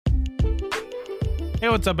Hey,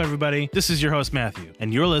 what's up, everybody? This is your host, Matthew,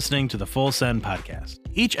 and you're listening to the Full Send Podcast.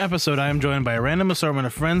 Each episode, I am joined by a random assortment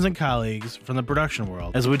of friends and colleagues from the production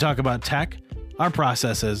world as we talk about tech, our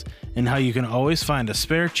processes, and how you can always find a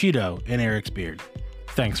spare Cheeto in Eric's beard.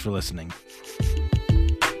 Thanks for listening.